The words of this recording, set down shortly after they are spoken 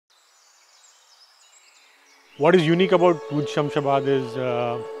What is unique about Woods Shamshabad is,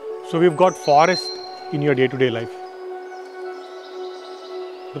 so we've got forest in your day-to-day life.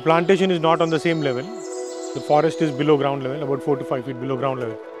 The plantation is not on the same level. The forest is below ground level, about 4 to 5 feet below ground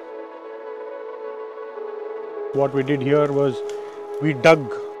level. What we did here was we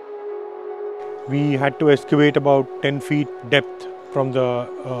dug. We had to excavate about 10 feet depth from the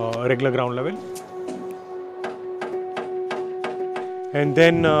regular ground level. And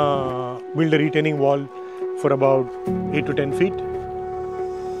then build a retaining wall for about 8 to 10 feet.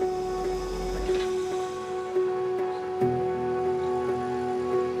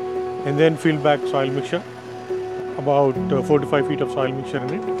 And then fill back soil mixture, about 4 to 5 feet of soil mixture in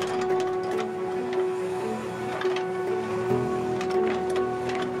it.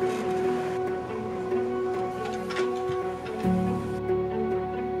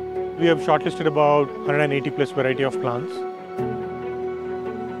 We have shortlisted about 180 plus variety of plants,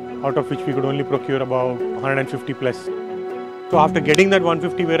 out of which we could only procure about 150 plus. So after getting that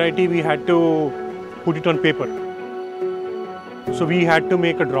 150 variety, we had to put it on paper. So we had to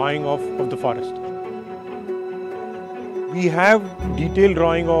make a drawing of the forest. We have detailed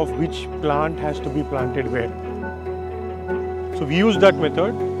drawing of which plant has to be planted where. So we used that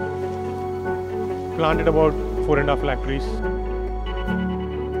method, planted about 4.5 lakh trees.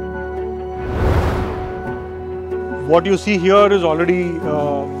 What you see here is already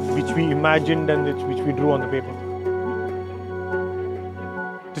which we imagined and which we drew on the paper.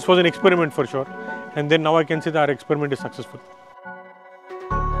 This was an experiment for sure, and then now I can say that our experiment is successful.